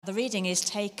The reading is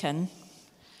taken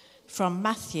from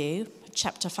Matthew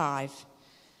chapter 5,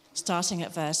 starting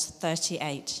at verse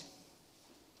 38.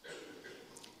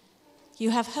 You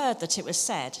have heard that it was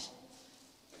said,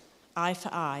 eye for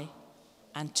eye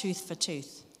and tooth for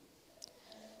tooth.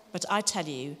 But I tell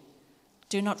you,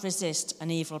 do not resist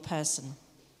an evil person.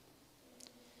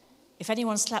 If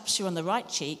anyone slaps you on the right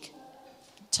cheek,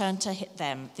 turn to hit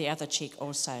them the other cheek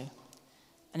also.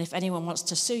 And if anyone wants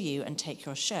to sue you and take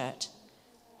your shirt,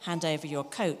 hand over your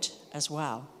coat as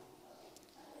well.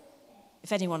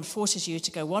 If anyone forces you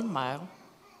to go 1 mile,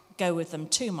 go with them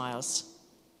 2 miles.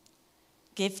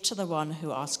 Give to the one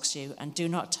who asks you, and do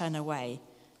not turn away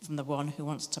from the one who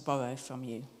wants to borrow from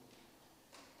you.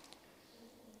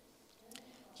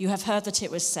 You have heard that it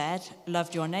was said,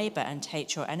 love your neighbor and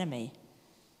hate your enemy.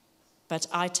 But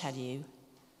I tell you,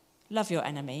 love your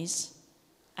enemies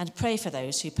and pray for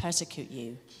those who persecute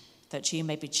you, that you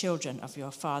may be children of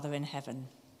your Father in heaven.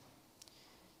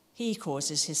 He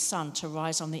causes his sun to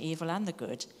rise on the evil and the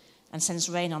good, and sends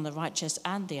rain on the righteous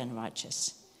and the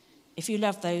unrighteous. If you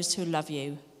love those who love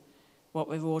you, what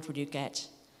reward will you get?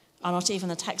 Are not even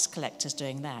the tax collectors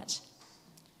doing that?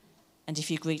 And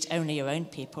if you greet only your own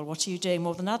people, what are you doing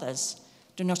more than others?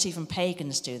 Do not even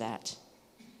pagans do that?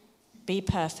 Be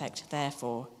perfect,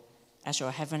 therefore, as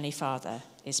your heavenly Father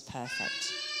is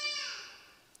perfect.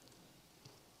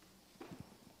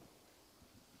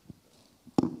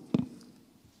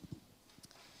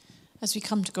 As we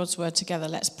come to God's word together,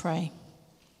 let's pray.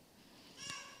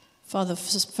 Father,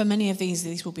 for many of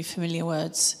these will be familiar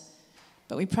words,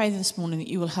 but we pray this morning that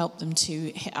you will help them to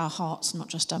hit our hearts, not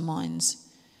just our minds.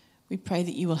 We pray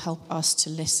that you will help us to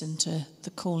listen to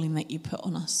the calling that you put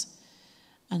on us,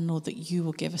 and Lord, that you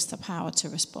will give us the power to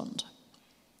respond.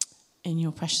 In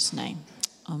your precious name,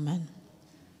 amen.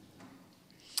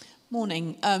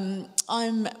 Morning.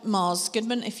 I'm Mars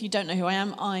Goodman. If you don't know who I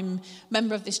am, I'm a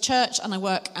member of this church and I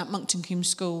work at Monkton Combe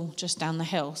School just down the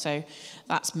hill, so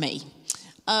that's me.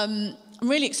 I'm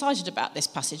really excited about this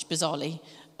passage, bizarrely,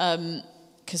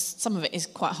 because some of it is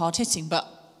quite hard-hitting, but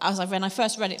when I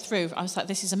first read it through, I was like,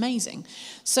 this is amazing.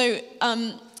 So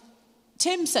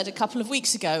Tim said a couple of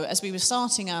weeks ago, as we were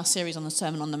starting our series on the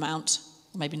Sermon on the Mount,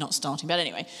 maybe not starting, but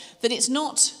anyway, that it's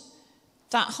not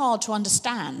that hard to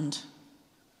understand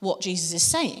what Jesus is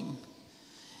saying.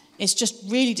 It's just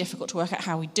really difficult to work out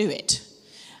how we do it.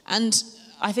 And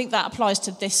I think that applies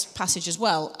to this passage as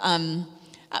well.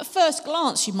 At first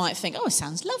glance, you might think, oh, it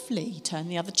sounds lovely. Turn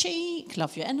the other cheek,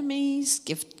 love your enemies,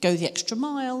 go the extra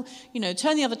mile. You know,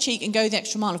 turn the other cheek and go the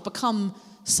extra mile have become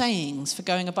sayings for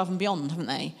going above and beyond, haven't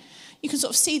they? You can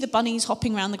sort of see the bunnies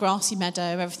hopping around the grassy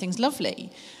meadow, everything's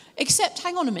lovely. Except,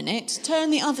 hang on a minute, turn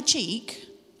the other cheek.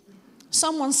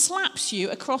 Someone slaps you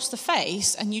across the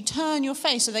face and you turn your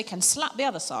face so they can slap the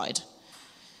other side.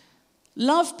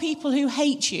 Love people who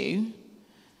hate you.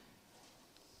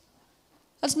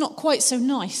 That's not quite so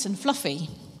nice and fluffy.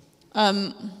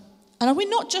 And are we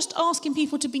not just asking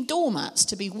people to be doormats,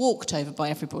 to be walked over by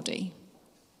everybody?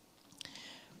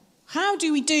 How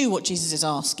do we do what Jesus is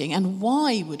asking, and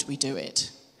why would we do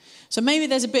it? So maybe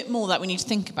there's a bit more that we need to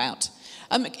think about.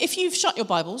 If you've shut your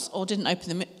Bibles or didn't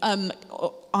open them,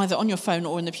 either on your phone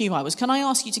or in the Pew Bibles, can I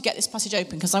ask you to get this passage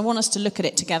open, because I want us to look at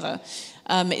it together.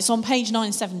 It's on page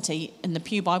 970 in the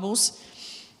Pew Bibles.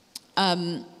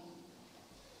 And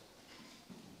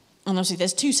obviously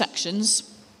there's 2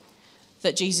 sections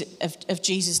that of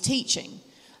Jesus' teaching.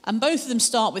 And both of them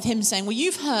start with him saying, well,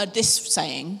 you've heard this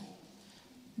saying,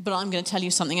 but I'm going to tell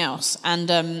you something else. And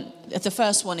the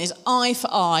first one is eye for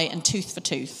eye and tooth for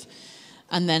tooth.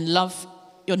 And then love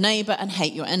your neighbour and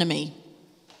hate your enemy.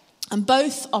 And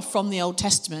both are from the Old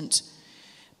Testament,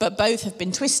 but both have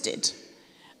been twisted.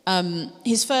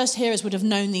 His first hearers would have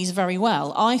known these very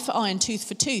well. Eye for eye and tooth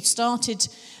for tooth started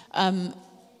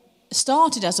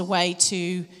as a way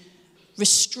to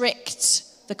restrict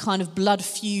the kind of blood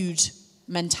feud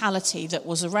mentality that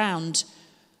was around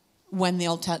when the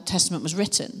Old Testament was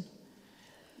written,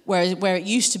 where it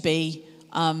used to be,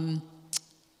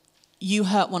 you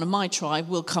hurt one of my tribe,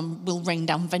 we'll rain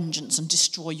down vengeance and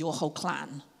destroy your whole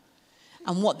clan.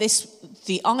 And what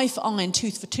the eye for eye and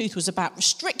tooth for tooth was about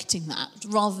restricting that,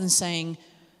 rather than saying,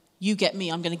 you get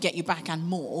me, I'm going to get you back and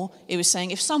more. It was saying,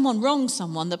 if someone wrongs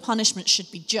someone, the punishment should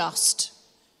be just.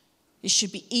 It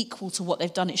should be equal to what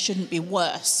they've done. It shouldn't be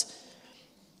worse.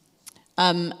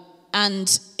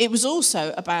 And it was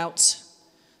also about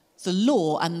the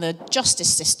law and the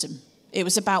justice system. It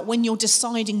was about when you're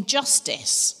deciding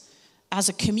justice as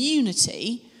a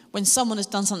community, when someone has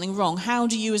done something wrong, how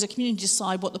do you as a community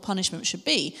decide what the punishment should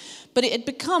be? But it had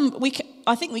become,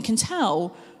 I think we can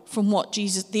tell from what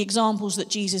the examples that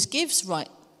Jesus gives right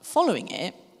following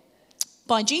it,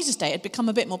 By Jesus' day, it had become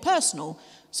a bit more personal.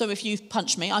 So if you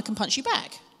punch me, I can punch you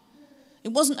back. It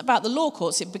wasn't about the law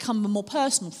courts, it had become a more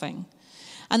personal thing.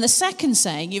 And the second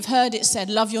saying, you've heard it said,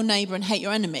 love your neighbour and hate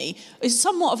your enemy, is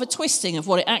somewhat of a twisting of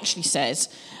what it actually says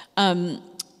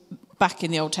back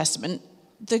in the Old Testament.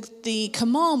 The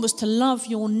command was to love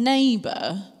your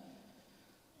neighbour.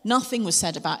 Nothing was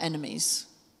said about enemies.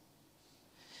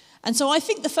 And so I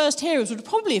think the first hearers would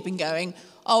probably have been going,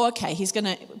 oh, okay, he's going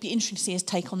to be interesting to see his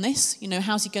take on this. You know,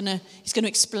 he's going to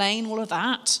explain all of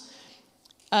that,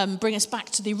 bring us back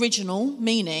to the original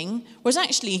meaning, whereas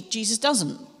actually Jesus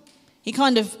doesn't. He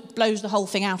kind of blows the whole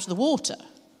thing out of the water.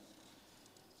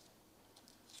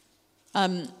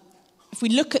 If we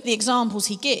look at the examples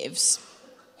he gives,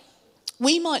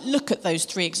 we might look at those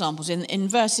three examples in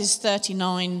verses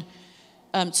 39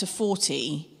 to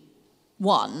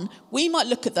 41. We might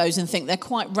look at those and think they're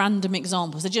quite random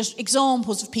examples. They're just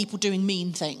examples of people doing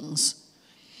mean things.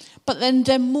 But then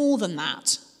they're more than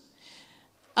that.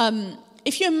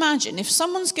 If you imagine,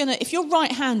 if you're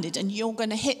right-handed and you're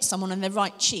going to hit someone on their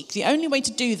right cheek, the only way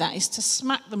to do that is to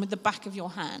smack them with the back of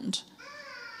your hand.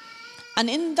 And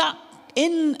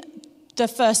in the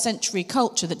first century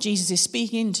culture that Jesus is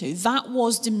speaking into, that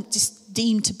was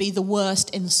deemed to be the worst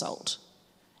insult.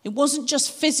 It wasn't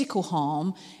just physical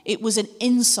harm, it was an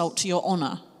insult to your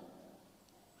honour.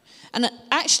 And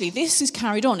actually, this is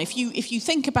carried on. If you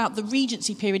think about the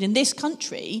Regency period in this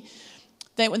country,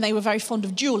 when they were very fond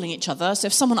of duelling each other, so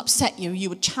if someone upset you, you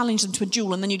would challenge them to a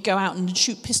duel and then you'd go out and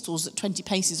shoot pistols at 20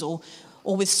 paces or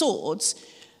with swords.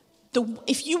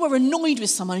 If you were annoyed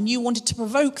with someone and you wanted to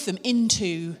provoke them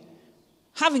into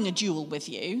having a duel with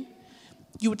you,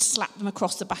 you would slap them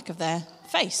across the back of their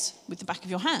face with the back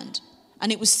of your hand.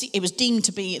 And it was deemed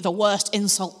to be the worst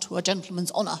insult to a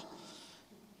gentleman's honour.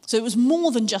 So it was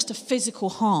more than just a physical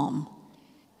harm.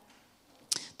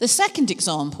 The second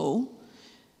example,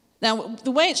 now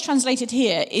the way it's translated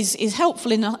here is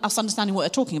helpful in us understanding what they're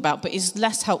talking about, but is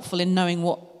less helpful in knowing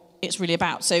what it's really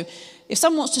about. So if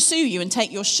someone wants to sue you and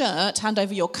take your shirt, hand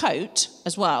over your coat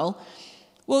as well,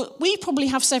 we probably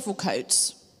have several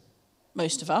coats.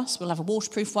 Most of us will have a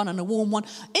waterproof one and a warm one.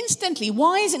 Incidentally,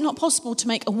 why is it not possible to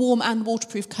make a warm and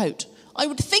waterproof coat? I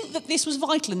would think that this was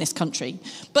vital in this country.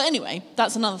 But anyway,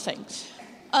 that's another thing.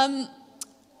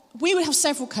 We would have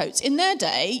several coats. In their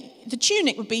day, the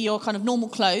tunic would be your kind of normal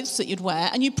clothes that you'd wear,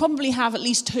 and you'd probably have at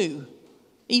least two,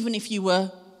 even if you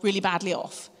were really badly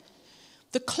off.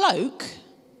 The cloak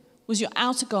was your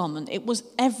outer garment. It was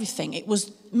everything.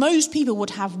 Most people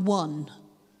would have one.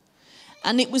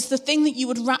 And it was the thing that you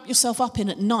would wrap yourself up in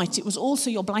at night. It was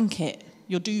also your blanket,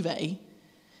 your duvet.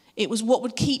 It was what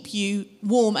would keep you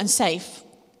warm and safe.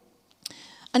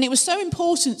 And it was so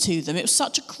important to them. It was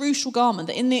such a crucial garment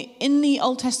that in the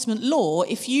Old Testament law,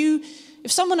 if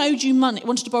someone owed you money,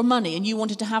 wanted to borrow money, and you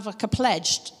wanted to have like a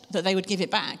pledge that they would give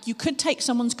it back, you could take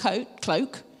someone's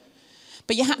cloak,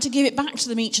 but you had to give it back to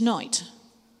them each night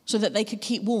so that they could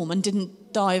keep warm and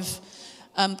didn't die of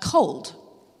cold.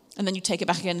 And then you take it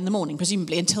back again in the morning,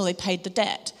 presumably until they paid the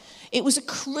debt. It was a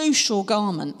crucial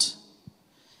garment.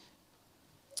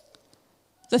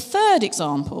 The third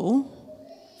example,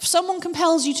 if someone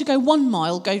compels you to go 1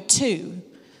 mile, go 2.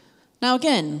 Now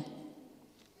again,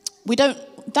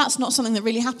 that's not something that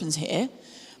really happens here,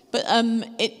 but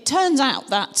it turns out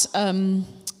that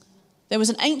there was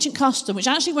an ancient custom which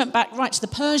actually went back right to the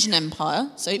Persian Empire,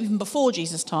 so even before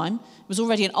Jesus' time. It was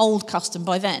already an old custom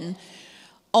by then.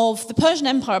 The Persian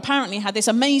Empire apparently had this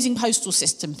amazing postal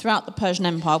system throughout the Persian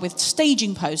Empire with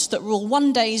staging posts that were all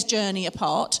 1 day's journey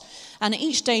apart. And at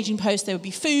each staging post there would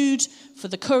be food for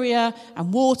the courier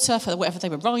and water for whatever they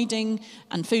were riding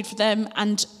and food for them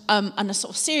and a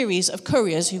sort of series of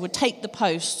couriers who would take the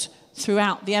post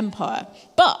throughout the empire.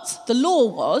 But the law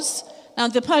was, now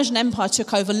the Persian Empire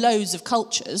took over loads of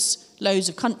cultures, loads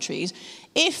of countries.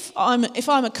 If I'm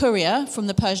a courier from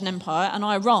the Persian Empire and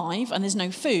I arrive and there's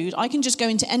no food, I can just go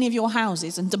into any of your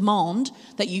houses and demand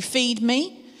that you feed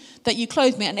me, that you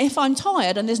clothe me. And if I'm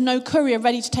tired and there's no courier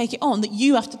ready to take it on, that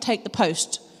you have to take the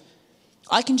post.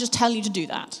 I can just tell you to do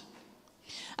that.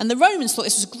 And the Romans thought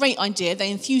this was a great idea.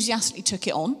 They enthusiastically took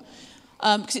it on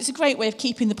because it's a great way of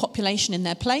keeping the population in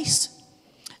their place.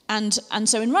 And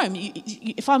so in Rome,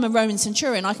 if I'm a Roman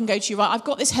centurion, I can go to you, right, I've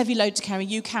got this heavy load to carry,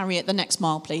 you carry it the next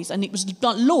mile, please. And it was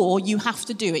law, you have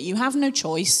to do it. You have no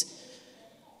choice.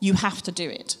 You have to do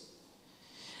it.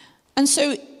 And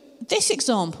so this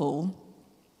example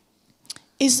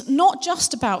is not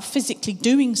just about physically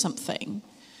doing something.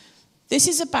 This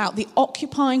is about the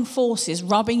occupying forces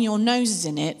rubbing your noses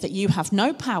in it that you have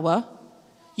no power,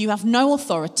 you have no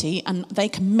authority, and they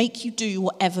can make you do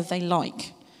whatever they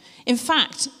like. In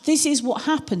fact, this is what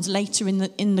happens later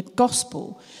in the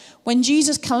gospel. When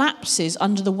Jesus collapses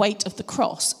under the weight of the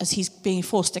cross as he's being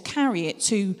forced to carry it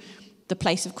to the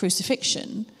place of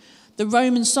crucifixion, the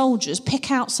Roman soldiers pick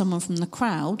out someone from the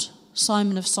crowd,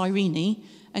 Simon of Cyrene,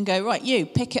 and go, right, you,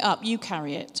 pick it up, you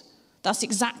carry it. That's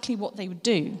exactly what they would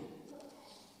do.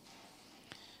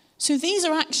 So these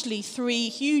are actually three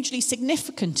hugely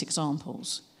significant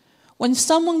examples. When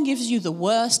someone gives you the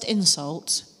worst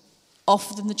insult,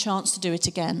 offer them the chance to do it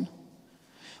again.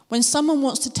 When someone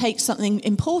wants to take something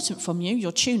important from you,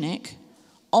 your tunic,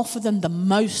 offer them the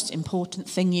most important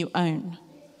thing you own.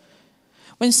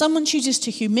 When someone chooses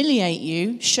to humiliate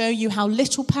you, show you how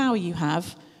little power you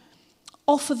have,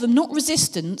 offer them not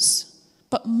resistance,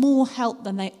 but more help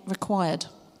than they required.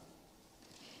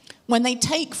 When they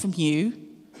take from you,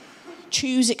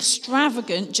 choose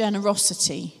extravagant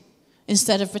generosity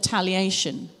instead of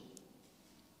retaliation.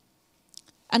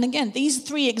 And again, these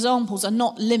three examples are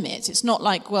not limits. It's not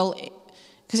like, well,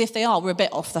 because if they are, we're a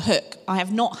bit off the hook. I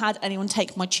have not had anyone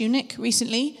take my tunic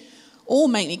recently or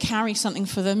make me carry something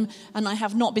for them, and I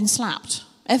have not been slapped,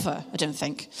 ever, I don't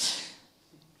think.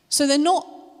 So it's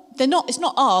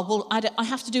not, I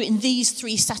have to do it in these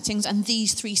three settings and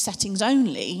these three settings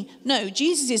only. No,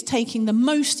 Jesus is taking the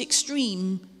most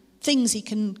extreme things he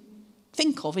can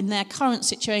think of in their current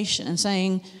situation and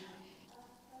saying,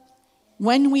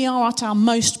 when we are at our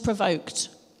most provoked,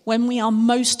 when we are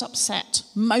most upset,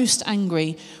 most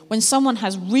angry, when someone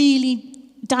has really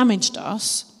damaged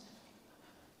us,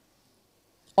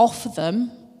 offer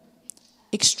them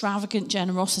extravagant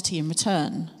generosity in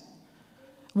return.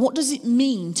 What does it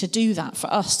mean to do that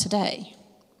for us today?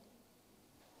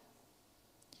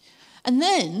 And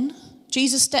then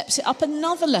Jesus steps it up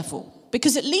another level,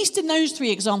 because at least in those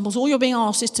three examples, all you're being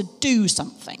asked is to do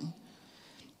something.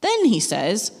 Then he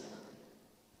says,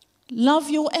 love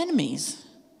your enemies,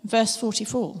 verse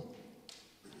 44.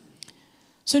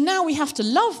 So now we have to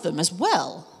love them as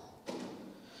well.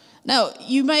 Now,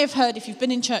 you may have heard, if you've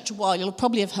been in church a while, you'll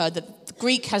probably have heard that the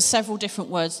Greek has several different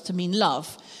words to mean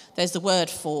love. There's the word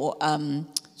for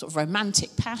sort of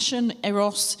romantic passion,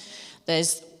 eros.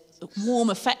 There's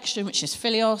warm affection, which is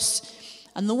philios.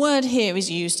 And the word here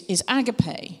is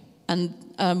agape. And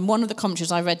one of the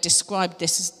commentaries I read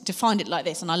defined it like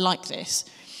this, and I like this.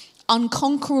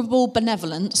 Unconquerable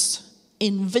benevolence,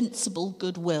 invincible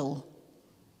goodwill.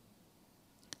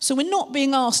 So we're not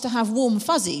being asked to have warm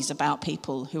fuzzies about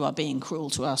people who are being cruel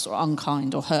to us or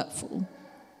unkind or hurtful.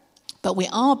 But we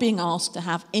are being asked to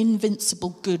have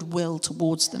invincible goodwill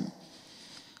towards them.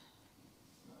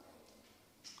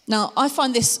 Now, I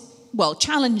find this,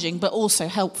 challenging but also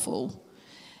helpful,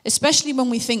 especially when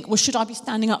we think, well, should I be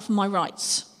standing up for my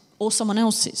rights or someone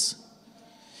else's?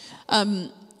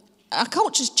 Our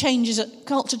culture changes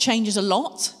a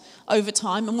lot over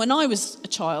time. And when I was a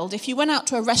child, if you went out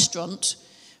to a restaurant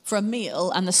for a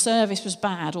meal and the service was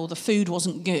bad or the food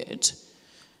wasn't good,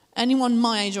 anyone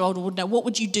my age or older would know, what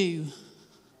would you do?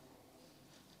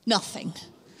 Nothing.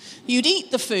 You'd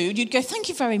eat the food, you'd go, thank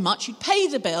you very much, you'd pay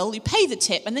the bill, you'd pay the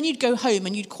tip, and then you'd go home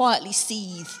and you'd quietly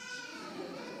seethe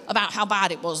about how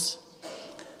bad it was.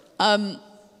 And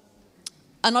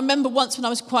I remember once when I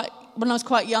was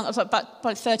quite young, I was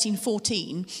about 13,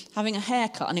 14, having a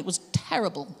haircut, and it was a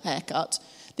terrible haircut.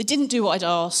 They didn't do what I'd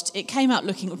asked. It came out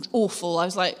looking awful. I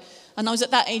was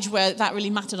at that age where that really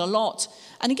mattered a lot.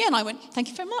 And again, I went, thank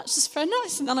you very much, this is very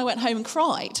nice. And then I went home and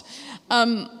cried.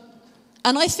 And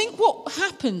I think what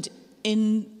happened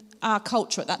in our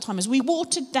culture at that time is we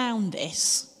watered down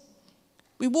this.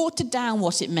 We watered down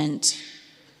what it meant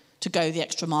to go the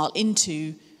extra mile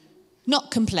into not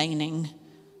complaining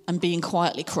and being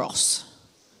quietly cross,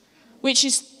 which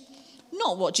is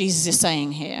not what Jesus is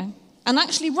saying here. And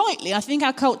actually, rightly, I think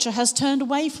our culture has turned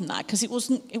away from that because it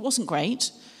wasn't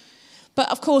great. But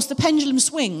of course, the pendulum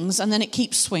swings and then it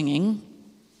keeps swinging.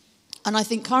 And I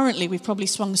think currently we've probably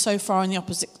swung so far in the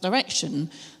opposite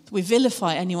direction that we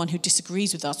vilify anyone who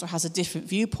disagrees with us or has a different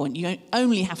viewpoint. You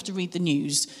only have to read the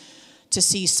news to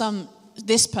see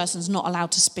this person's not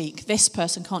allowed to speak, this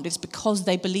person can't do this because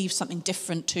they believe something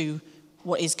different to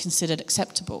what is considered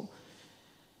acceptable.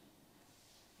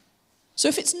 So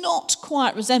if it's not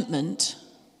quiet resentment,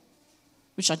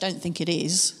 which I don't think it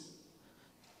is,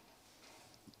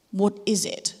 what is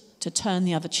it? To turn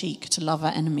the other cheek, to love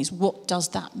our enemies. What does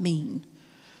that mean?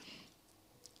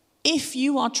 If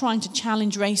you are trying to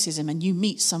challenge racism and you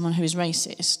meet someone who is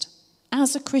racist,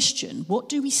 as a Christian, what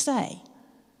do we say?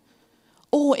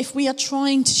 Or if we are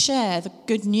trying to share the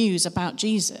good news about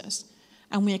Jesus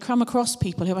and we come across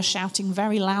people who are shouting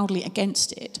very loudly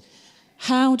against it,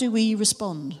 how do we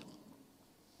respond?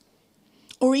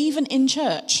 Or even in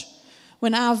church,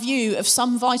 when our view of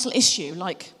some vital issue,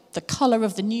 like the colour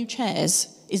of the new chairs,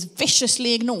 is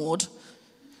viciously ignored,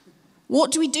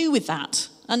 what do we do with that?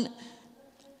 And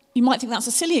you might think that's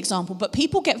a silly example, but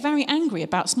people get very angry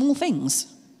about small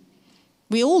things.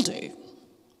 We all do.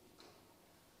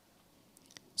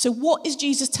 So what is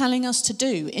Jesus telling us to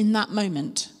do in that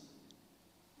moment?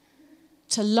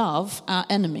 To love our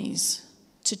enemies,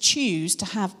 to choose to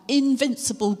have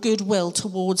invincible goodwill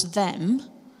towards them,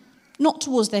 not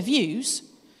towards their views,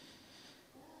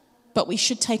 but we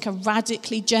should take a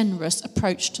radically generous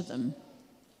approach to them.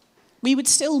 We would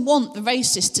still want the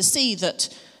racist to see that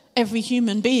every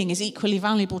human being is equally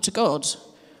valuable to God.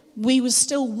 We would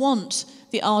still want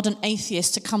the ardent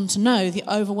atheist to come to know the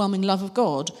overwhelming love of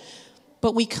God,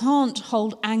 but we can't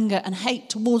hold anger and hate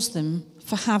towards them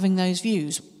for having those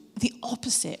views. The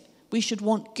opposite. We should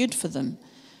want good for them,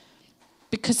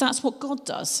 because that's what God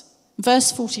does.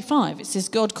 Verse 45, it says,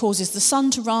 God causes the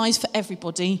sun to rise for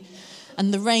everybody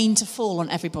and the rain to fall on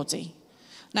everybody.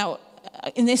 Now,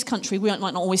 in this country, we might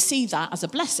not always see that as a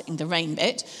blessing, the rain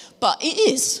bit, but it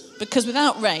is, because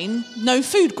without rain, no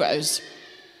food grows.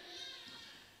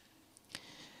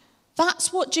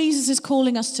 That's what Jesus is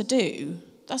calling us to do.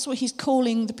 That's what he's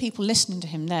calling the people listening to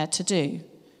him there to do,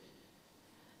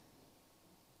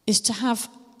 is to have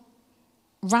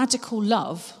radical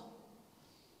love,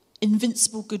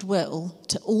 invincible goodwill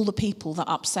to all the people that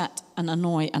upset and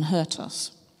annoy and hurt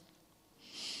us.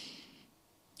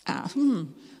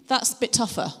 That's a bit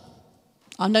tougher.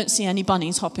 I don't see any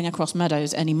bunnies hopping across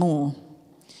meadows anymore.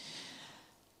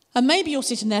 And maybe you're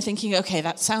sitting there thinking, okay,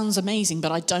 that sounds amazing,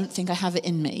 but I don't think I have it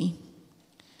in me.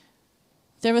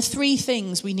 There are 3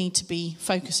 things we need to be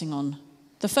focusing on.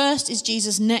 The first is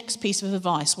Jesus' next piece of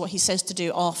advice, what he says to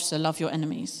do after love your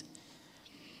enemies.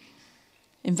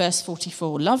 In verse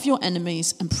 44, love your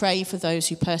enemies and pray for those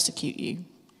who persecute you.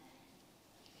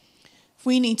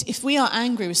 If we are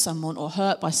angry with someone or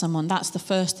hurt by someone, that's the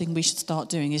first thing we should start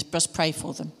doing, is just pray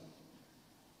for them.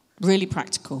 Really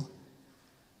practical.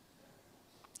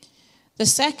 The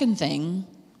second thing,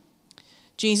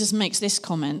 Jesus makes this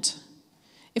comment.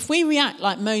 If we react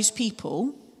like most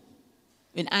people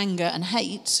in anger and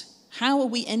hate, how are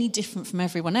we any different from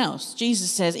everyone else?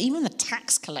 Jesus says even the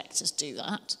tax collectors do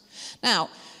that. Now,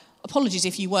 apologies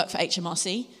if you work for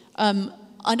HMRC.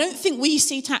 I don't think we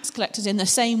see tax collectors in the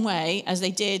same way as they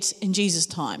did in Jesus'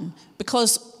 time,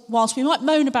 because whilst we might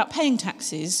moan about paying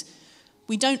taxes,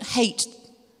 we don't hate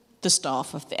the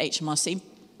staff of the HMRC,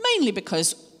 mainly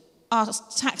because our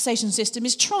taxation system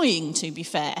is trying to be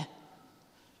fair.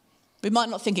 We might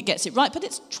not think it gets it right, but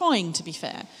it's trying to be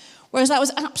fair. Whereas that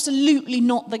was absolutely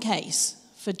not the case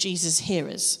for Jesus'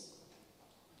 hearers.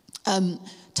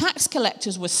 Tax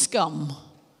collectors were scum.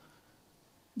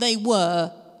 They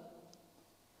were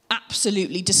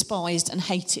absolutely despised and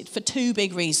hated for 2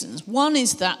 big reasons. One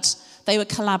is that they were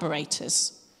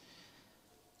collaborators.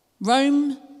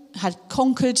 Rome had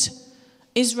conquered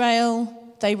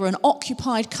Israel. They were an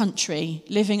occupied country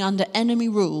living under enemy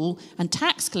rule, and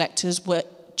tax collectors were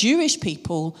Jewish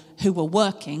people who were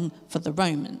working for the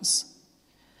Romans.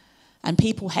 And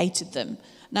people hated them.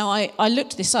 Now, I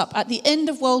looked this up. At the end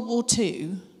of World War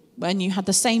II, when you had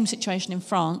the same situation in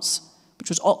France, which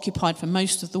was occupied for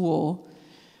most of the war,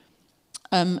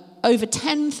 over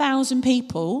 10,000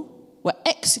 people were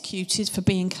executed for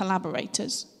being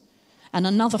collaborators, and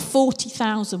another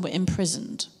 40,000 were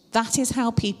imprisoned. That is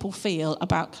how people feel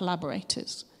about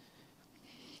collaborators.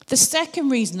 The second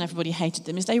reason everybody hated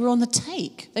them is they were on the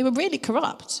take. They were really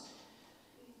corrupt.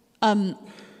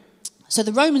 So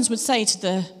the Romans would say to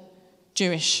the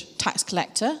Jewish tax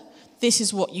collector, this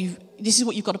is what you've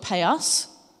got to pay us.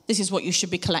 This is what you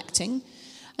should be collecting.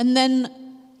 And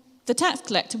then the tax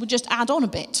collector would just add on a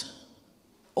bit,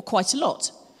 or quite a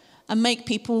lot, and make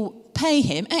people pay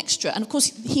him extra. And of course,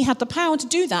 he had the power to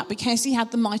do that because he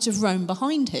had the might of Rome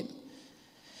behind him.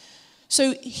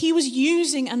 So he was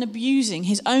using and abusing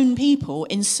his own people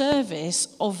in service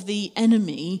of the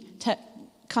enemy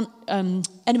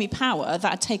power that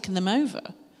had taken them over.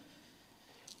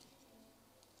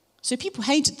 So people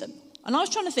hated them. And I was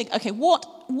trying to think, okay,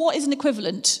 what is an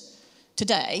equivalent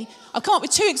today? I've come up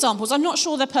with 2 examples. I'm not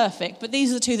sure they're perfect, but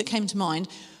these are the 2 that came to mind.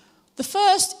 The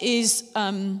first is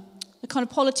the kind of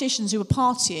politicians who were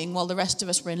partying while the rest of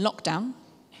us were in lockdown.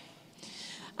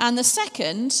 And the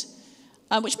second,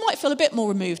 which might feel a bit more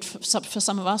removed for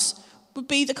some of us, would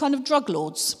be the kind of drug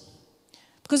lords.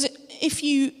 Because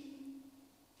it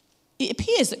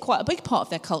appears that quite a big part of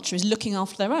their culture is looking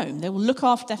after their own. They will look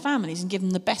after their families and give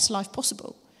them the best life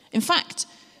possible. In fact,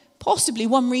 possibly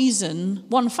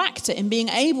one factor in being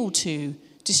able to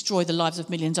destroy the lives of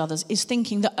millions of others is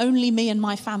thinking that only me and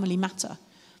my family matter.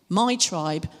 my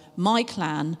tribe, my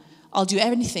clan. I'll do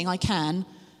anything I can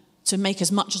to make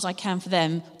as much as I can for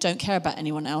them. Don't care about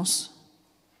anyone else.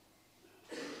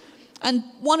 And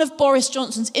one of Boris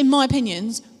Johnson's, in my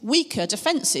opinions, weaker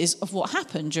defences of what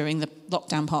happened during the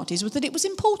lockdown parties was that it was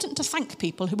important to thank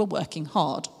people who were working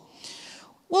hard.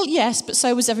 Well, yes, but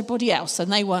so was everybody else,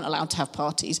 and they weren't allowed to have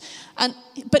parties.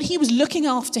 But he was looking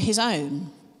after his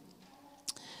own.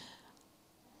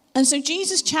 And so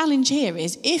Jesus' challenge here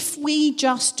is, if we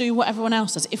just do what everyone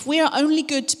else does, if we are only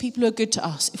good to people who are good to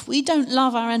us, if we don't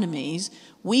love our enemies,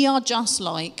 we are just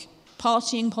like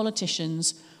partying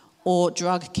politicians or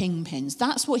drug kingpins.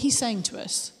 That's what he's saying to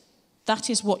us. That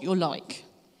is what you're like.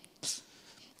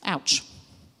 Ouch.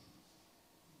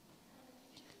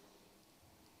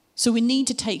 So we need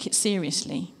to take it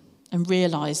seriously and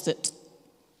realise that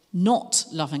not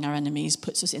loving our enemies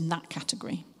puts us in that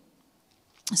category.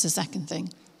 That's the second thing.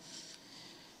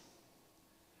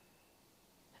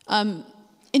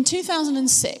 In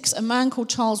 2006, a man called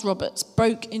Charles Roberts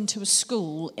broke into a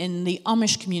school in the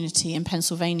Amish community in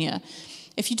Pennsylvania.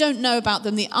 If you don't know about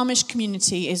them, the Amish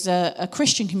community is a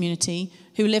Christian community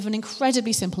who live an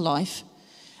incredibly simple life.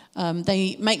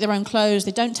 They make their own clothes,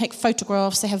 they don't take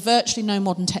photographs, they have virtually no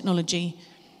modern technology.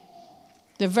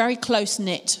 They're very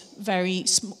close-knit, very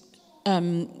small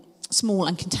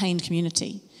and contained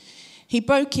community. He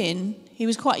broke in, he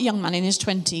was quite a young man in his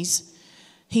 20s.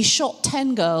 He shot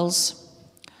 10 girls,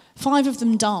 5 of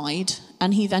them died,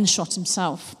 and he then shot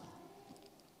himself.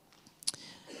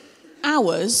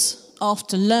 Hours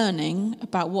after learning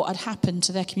about what had happened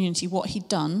to their community, what he'd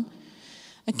done,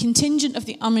 a contingent of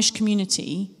the Amish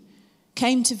community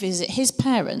came to visit his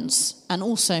parents and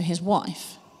also his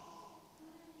wife.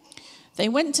 They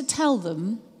went to tell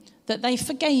them that they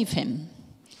forgave him,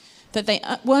 that they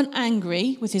weren't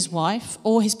angry with his wife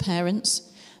or his parents,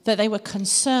 that they were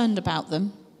concerned about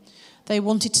them, they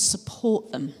wanted to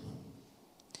support them.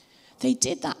 They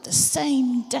did that the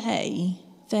same day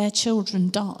their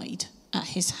children died at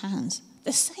his hands.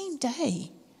 The same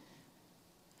day.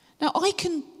 Now, I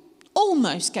can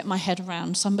almost get my head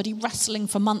around somebody wrestling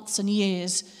for months and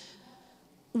years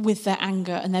with their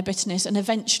anger and their bitterness and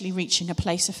eventually reaching a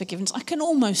place of forgiveness. I can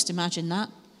almost imagine that.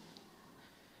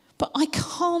 But I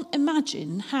can't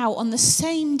imagine how on the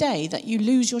same day that you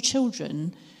lose your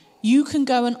children, you can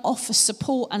go and offer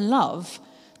support and love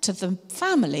to the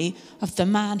family of the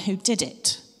man who did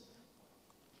it.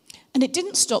 And it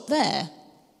didn't stop there.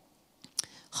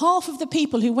 Half of the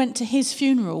people who went to his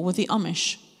funeral were the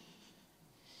Amish.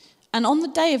 And on the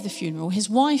day of the funeral, his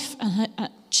wife and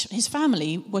his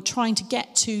family were trying to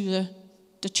get to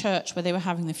the church where they were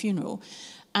having the funeral.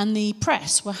 And the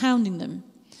press were hounding them.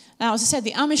 Now, as I said,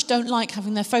 the Amish don't like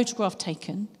having their photograph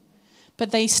taken.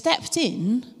 But they stepped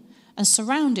in and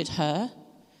surrounded her.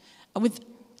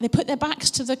 They put their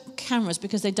backs to the cameras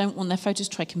because they don't want their photos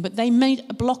taken. But they made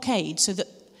a blockade so that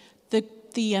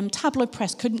the tabloid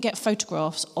press couldn't get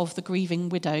photographs of the grieving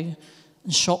widow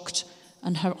and shocked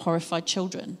and horrified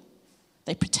children.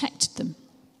 They protected them.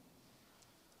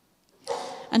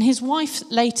 And his wife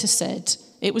later said,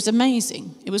 "It was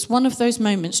amazing. It was one of those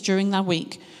moments during that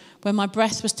week where my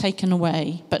breath was taken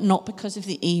away, but not because of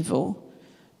the evil,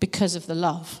 because of the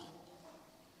love."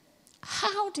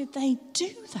 How did they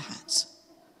do that?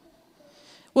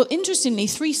 Well, interestingly,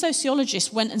 3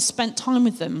 sociologists went and spent time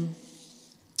with them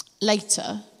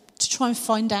later to try and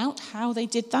find out how they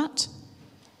did that.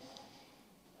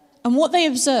 And what they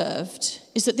observed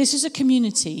is that this is a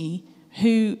community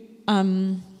who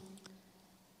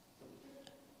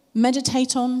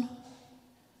meditate on,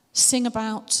 sing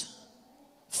about,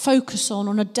 focus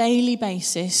on a daily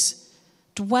basis,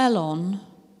 dwell on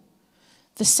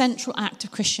the central act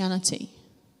of Christianity,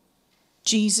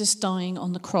 Jesus dying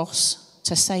on the cross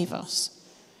to save us.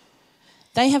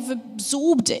 They have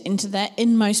absorbed it into their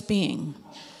inmost being.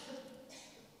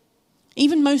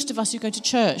 Even most of us who go to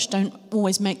church don't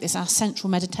always make this our central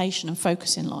meditation and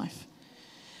focus in life.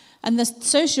 And the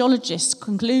sociologist's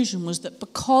conclusion was that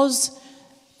because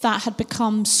that had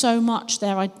become so much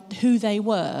who they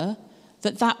were,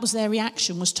 that was their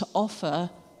reaction, was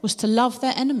to love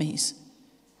their enemies.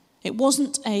 It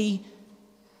wasn't a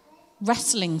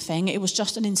wrestling thing, it was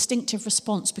just an instinctive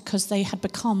response because they had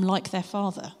become like their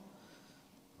father.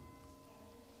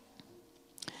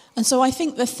 And so I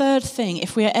think the third thing,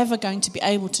 if we are ever going to be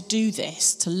able to do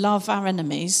this, to love our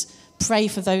enemies, pray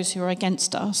for those who are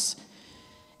against us,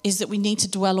 is that we need to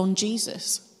dwell on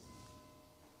Jesus.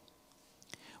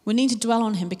 We need to dwell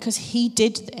on him because he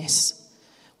did this.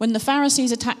 When the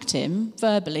Pharisees attacked him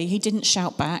verbally, he didn't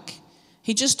shout back.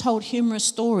 He just told humorous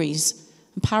stories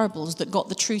and parables that got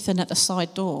the truth in at the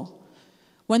side door.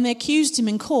 When they accused him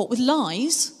in court with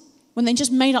lies, when they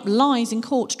just made up lies in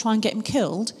court to try and get him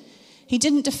killed, he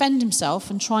didn't defend himself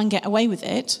and try and get away with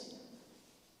it.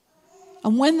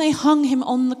 And when they hung him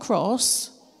on the cross,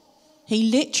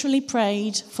 he literally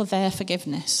prayed for their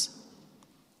forgiveness.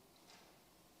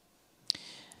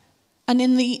 And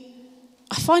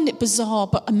I find it bizarre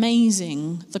but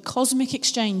amazing, the cosmic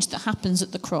exchange that happens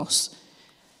at the cross.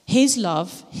 His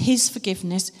love, his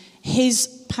forgiveness, his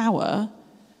power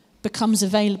becomes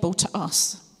available to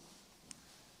us.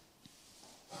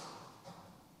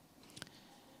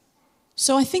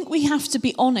 So I think we have to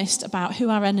be honest about who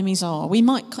our enemies are.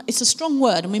 It's a strong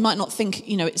word, and we might not think,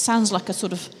 it sounds like a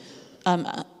sort of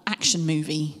action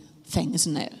movie thing,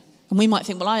 isn't it? And we might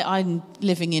think, well, I'm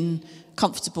living in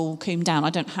comfortable Combe Down.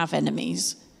 I don't have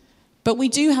enemies. But we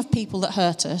do have people that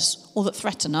hurt us or that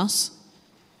threaten us.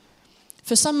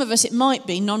 For some of us, it might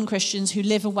be non-Christians who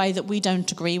live a way that we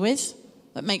don't agree with,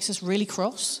 that makes us really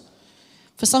cross.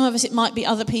 For some of us, it might be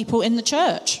other people in the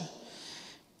church.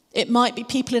 It might be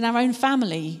people in our own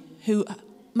family who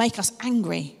make us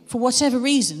angry for whatever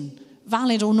reason,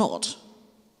 valid or not.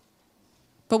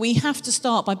 But we have to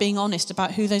start by being honest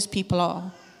about who those people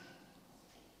are.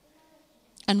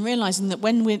 And realizing that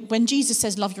when Jesus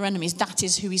says love your enemies, that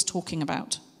is who he's talking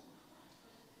about.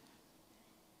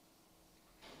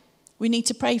 We need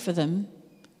to pray for them.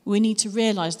 We need to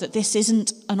realize that this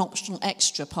isn't an optional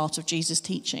extra part of Jesus'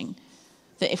 teaching.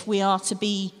 That if we're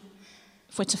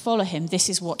to follow him, this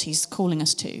is what he's calling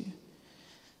us to.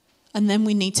 And then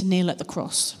we need to kneel at the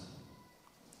cross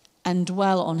and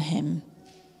dwell on him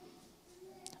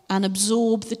and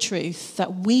absorb the truth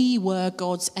that we were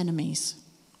God's enemies.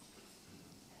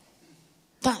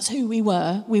 That's who we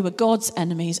were. We were God's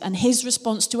enemies, and his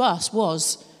response to us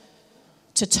was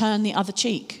to turn the other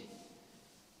cheek,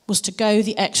 was to go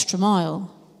the extra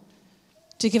mile,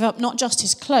 to give up not just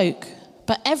his cloak,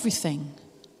 but everything.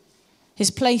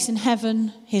 His place in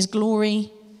heaven, his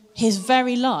glory, his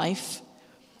very life,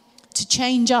 to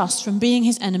change us from being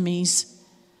his enemies,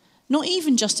 not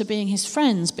even just to being his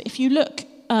friends, but if you look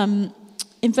in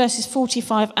verses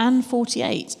 45 and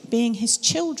 48, being his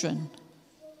children.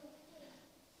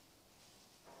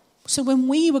 So when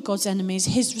we were God's enemies,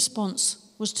 his response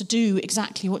was to do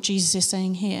exactly what Jesus is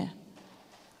saying here.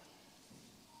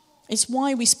 It's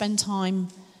why we spend time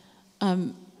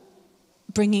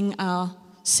bringing our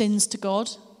sins to God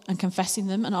and confessing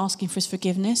them and asking for his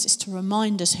forgiveness. It's to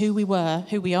remind us who we were,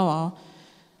 who we are,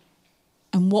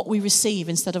 and what we receive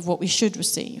instead of what we should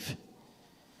receive.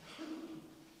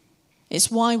 It's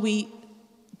why we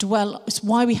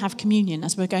have communion,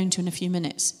 as we're going to in a few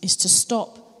minutes, is to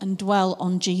stop and dwell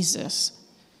on Jesus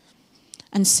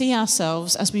and see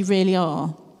ourselves as we really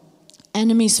are,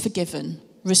 enemies forgiven,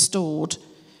 restored,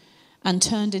 and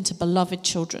turned into beloved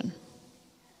children.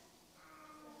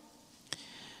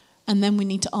 And then we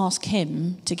need to ask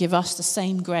him to give us the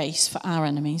same grace for our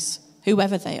enemies,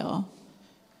 whoever they are.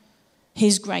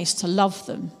 His grace to love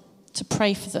them, to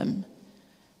pray for them,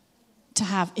 to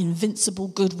have invincible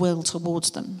goodwill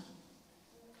towards them.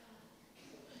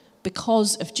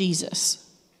 Because of Jesus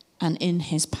and in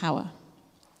his power.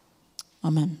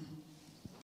 Amen.